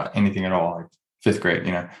anything about anything at all, like fifth grade,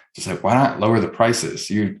 just like, why not lower the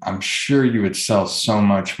prices? I'm sure you would sell so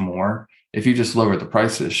much more if you just lowered the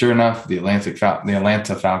prices. Sure enough, the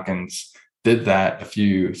Atlanta Falcons did that a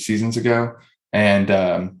few seasons ago. And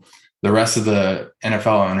the rest of the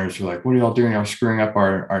NFL owners were like, what are y'all doing? Y'all screwing up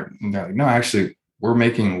our and they're like, no, actually, we're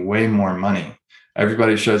making way more money.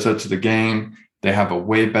 Everybody shows up to the game. They have a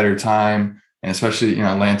way better time. And especially,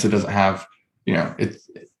 Atlanta doesn't have,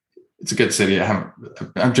 it's a good city.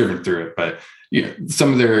 I've driven through it, but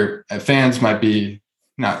some of their fans might be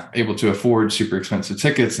not able to afford super expensive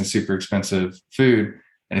tickets and super expensive food.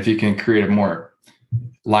 And if you can create a more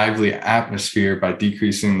lively atmosphere by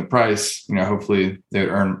decreasing the price, hopefully they would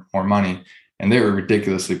earn more money. And they were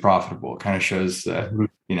ridiculously profitable. It kind of shows that,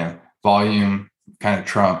 volume kind of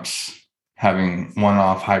trumps having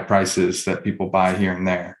one-off high prices that people buy here and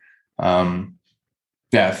there.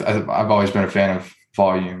 I've always been a fan of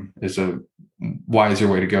volume. Is a wiser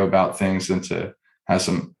way to go about things than to have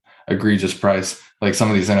some egregious price like some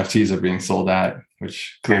of these NFTs are being sold at,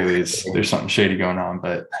 which clearly there's something shady going on.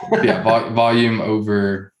 But volume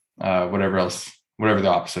over whatever the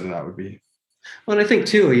opposite of that would be. Well, I think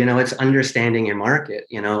too, it's understanding your market.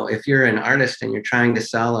 If you're an artist and you're trying to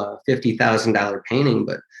sell a $50,000 painting,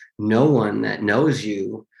 but no one that knows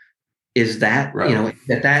you is that,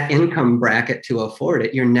 that income bracket to afford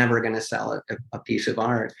it, you're never going to sell a piece of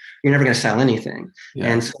art. You're never going to sell anything. Yeah.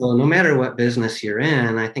 And so no matter what business you're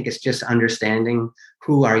in, I think it's just understanding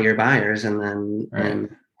who are your buyers, and then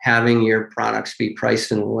and having your products be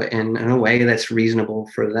priced in a way that's reasonable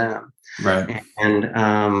for them. Right. And,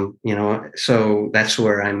 so that's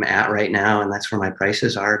where I'm at right now. And that's where my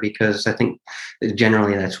prices are, because I think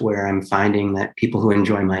generally that's where I'm finding that people who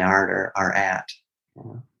enjoy my art are at.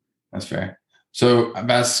 That's fair. So I've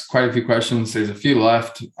asked quite a few questions. There's a few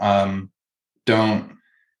left. I'd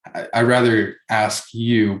rather ask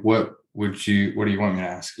you, what do you want me to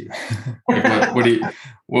ask you? Like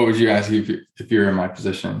what would you ask you if you're in my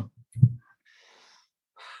position?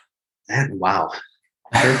 Wow.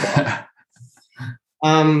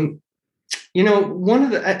 One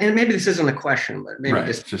of the, and maybe this isn't a question, but maybe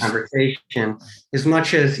just a conversation, as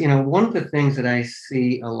much as, one of the things that I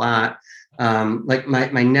see a lot, like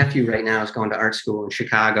my nephew right now is going to art school in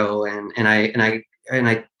Chicago, and I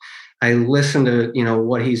listen to,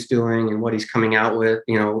 what he's doing and what he's coming out with,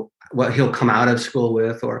 what he'll come out of school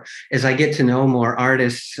with, or as I get to know more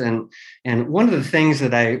artists. And one of the things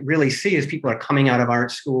that I really see is people are coming out of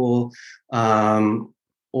art school,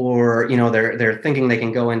 or, they're thinking they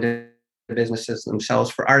can go into businesses themselves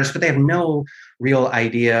for artists, but they have no real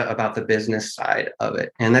idea about the business side of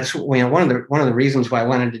it. And that's, one of the reasons why I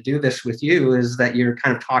wanted to do this with you, is that you're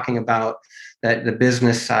kind of talking about the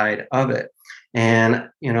business side of it. And,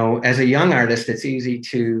 as a young artist, it's easy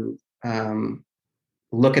to,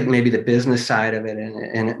 look at maybe the business side of it,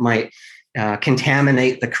 and it might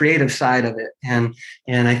contaminate the creative side of it. And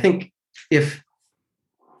I think if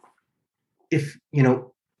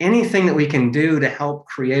anything that we can do to help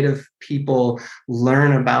creative people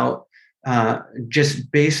learn about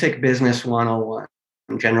just basic business 101,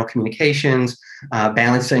 general communications,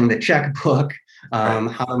 balancing the checkbook,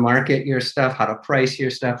 how to market your stuff, how to price your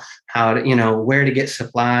stuff, how to, where to get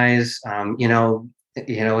supplies,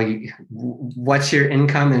 what's your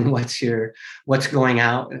income and what's going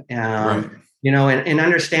out, and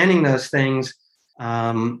understanding those things,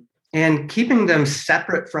 and keeping them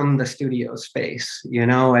separate from the studio space.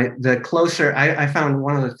 The closer I found,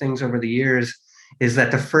 one of the things over the years is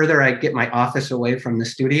that the further I get my office away from the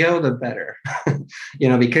studio, the better,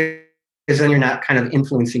 because then you're not kind of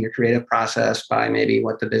influencing your creative process by maybe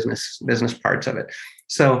what the business parts of it.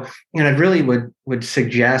 So, I really would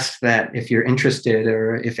suggest that if you're interested,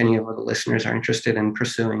 or if any of the listeners are interested in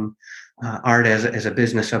pursuing art as a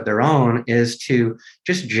business of their own, is to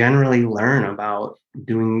just generally learn about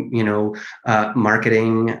doing,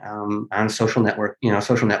 marketing on social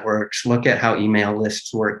networks, look at how email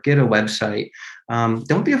lists work, get a website.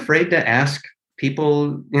 Don't be afraid to ask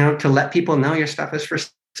people, to let people know your stuff is for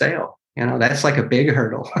sale. That's like a big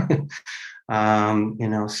hurdle.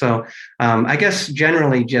 So I guess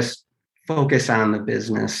generally just focus on the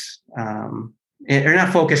business, or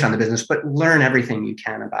not focus on the business, but learn everything you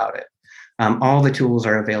can about it. All the tools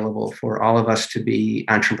are available for all of us to be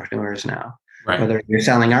entrepreneurs now, whether you're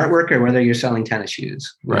selling artwork or whether you're selling tennis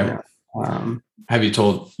shoes. Right. Have you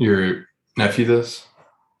told your nephew this?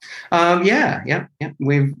 Yeah.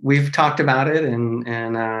 We've talked about it,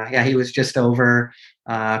 and he was just over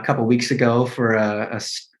a couple of weeks ago for a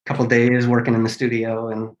couple of days working in the studio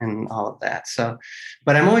and all of that. So,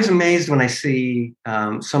 but I'm always amazed when I see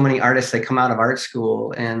so many artists. They come out of art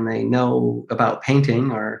school and they know about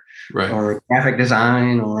painting or graphic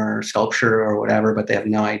design or sculpture or whatever, but they have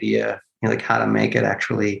no idea like how to make it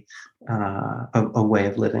actually a way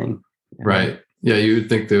of living. Right. Yeah, you would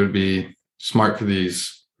think they would be smart for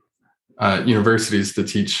these universities to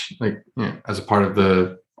teach, as a part of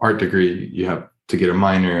the art degree, you have to get a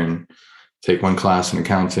minor and take one class in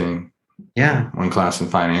accounting, one class in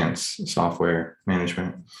finance, software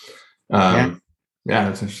management.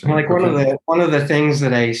 That's interesting. Like one of the things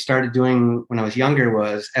that I started doing when I was younger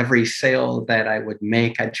was every sale that I would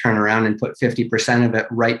make, I'd turn around and put 50% of it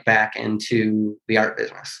right back into the art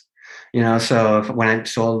business. So when I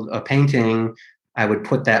sold a painting, I would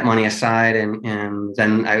put that money aside, and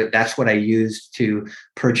then that's what I used to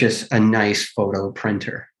purchase a nice photo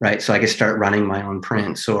printer, right? So I could start running my own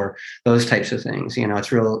prints or those types of things.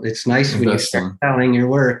 It's nice when you start selling your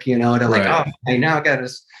work, to hey, now I got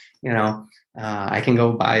this, I can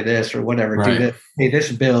go buy this or whatever, do this, pay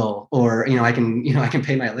this bill, or, I can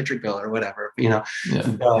pay my electric bill or whatever,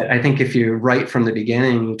 But I think if you're right from the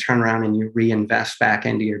beginning, you turn around and you reinvest back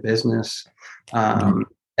into your business,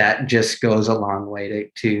 that just goes a long way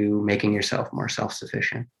to making yourself more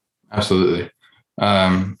self-sufficient. Absolutely.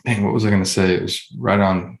 What was I going to say? It was right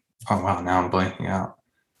on. Oh, wow. Now I'm blanking out.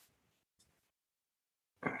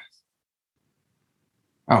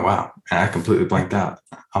 Oh, wow. And I completely blanked out.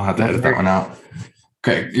 I'll have to edit that one out.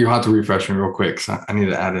 Okay. You'll have to refresh me real quick, because I need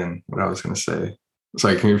to add in what I was going to say.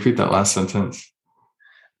 Sorry, can you repeat that last sentence?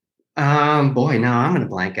 Boy, no, I'm going to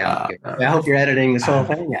blank out. I hope you're editing this whole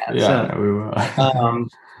thing out. Yeah, we will.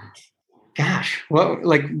 Gosh, what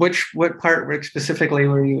part specifically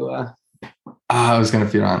were you? I was going to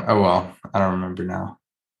feed on. Oh, well, I don't remember now.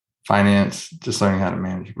 Finance, just learning how to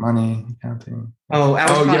manage money, accounting.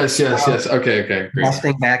 Yes. Okay. Great.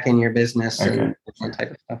 Investing back in your business and that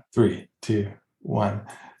type of stuff. 3, 2, 1.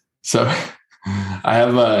 So I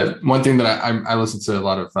have one thing that I listen to a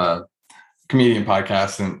lot of comedian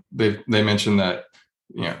podcasts, and they mention that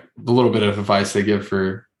the little bit of advice they give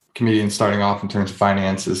for comedians starting off in terms of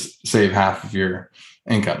finance is save half of your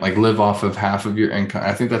income, like live off of half of your income.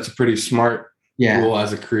 I think that's a pretty smart rule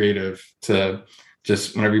as a creative, to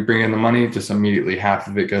just whenever you bring in the money, just immediately half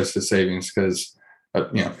of it goes to savings, because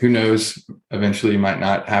who knows, eventually you might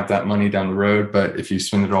not have that money down the road, but if you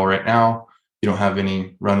spend it all right now, you don't have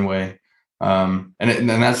any runway. And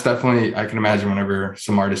that's definitely, I can imagine whenever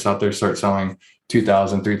some artists out there start selling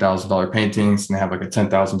 $2,000, $3,000 paintings and they have like a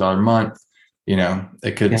 $10,000 month,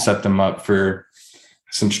 it could set them up for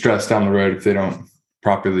some stress down the road if they don't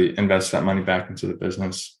properly invest that money back into the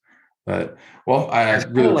business. But I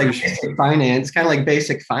really appreciate basic finance, kind of like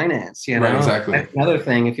basic finance, Right, exactly. That's another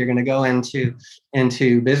thing. If you're going to go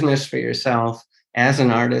into business for yourself, as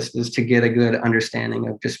an artist is to get a good understanding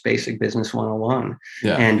of just basic business 101.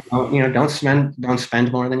 Yeah. And don't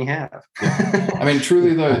spend more than you have. Yeah. I mean,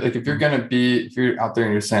 truly though, like if you're out there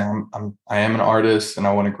and you're saying I am an artist and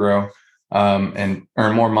I want to grow and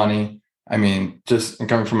earn more money. I mean, just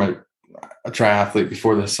coming from a triathlete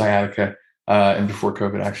before the sciatica and before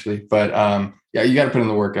COVID actually, but yeah, you got to put in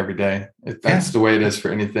the work every day. That's the way it is for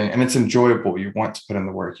anything, and it's enjoyable. You want to put in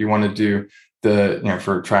the work. You want to do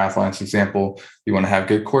for triathlons example, you want to have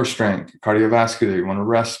good core strength, cardiovascular. You want to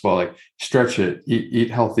rest well, like stretch it,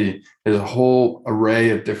 eat healthy. There's a whole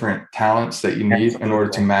array of different talents that you need in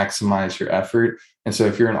order to maximize your effort. And so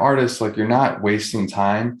if you're an artist, like you're not wasting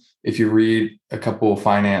time. If you read a couple of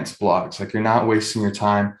finance blogs, like you're not wasting your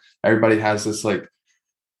time. Everybody has this like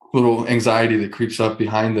little anxiety that creeps up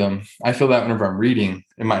behind them. I feel that whenever I'm reading,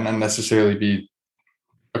 it might not necessarily be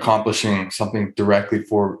accomplishing something directly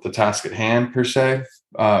for the task at hand per se,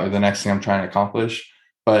 or the next thing I'm trying to accomplish,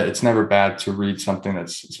 but it's never bad to read something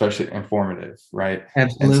that's especially informative, right?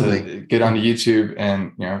 Absolutely. And so get onto YouTube,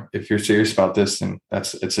 and if you're serious about this, then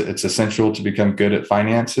it's essential to become good at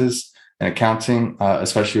finances and accounting,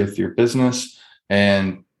 especially with your business.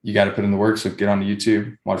 And you got to put in the work. So get on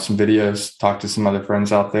YouTube, watch some videos, talk to some other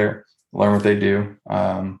friends out there, learn what they do.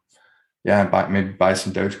 Maybe buy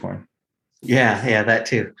some Dogecoin. Yeah, that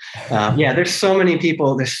too. There's so many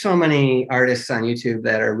people, there's so many artists on YouTube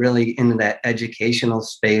that are really into that educational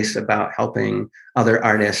space about helping other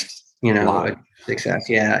artists, success.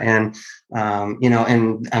 Yeah. And,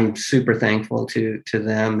 and I'm super thankful to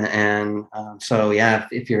them. And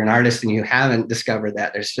if you're an artist and you haven't discovered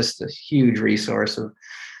that, there's just a huge resource of,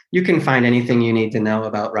 you can find anything you need to know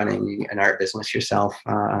about running an art business yourself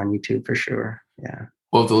on YouTube for sure. Yeah.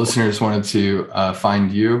 Well, if the listeners wanted to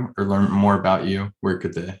find you or learn more about you, where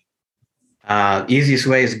could they? Easiest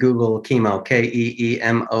way is Google Keemo,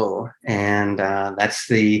 Keemo, and that's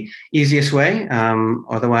the easiest way.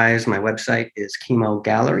 Otherwise, my website is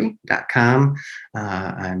kemogallery.com.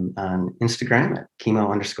 I'm on Instagram at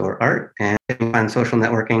Keemo_art, and on social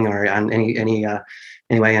networking or on any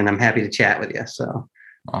way, and I'm happy to chat with you. So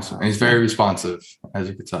awesome. And he's very responsive, as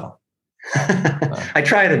you can tell. I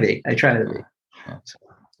try to be. Yeah.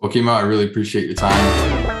 Well, Keemo, I really appreciate your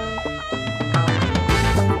time.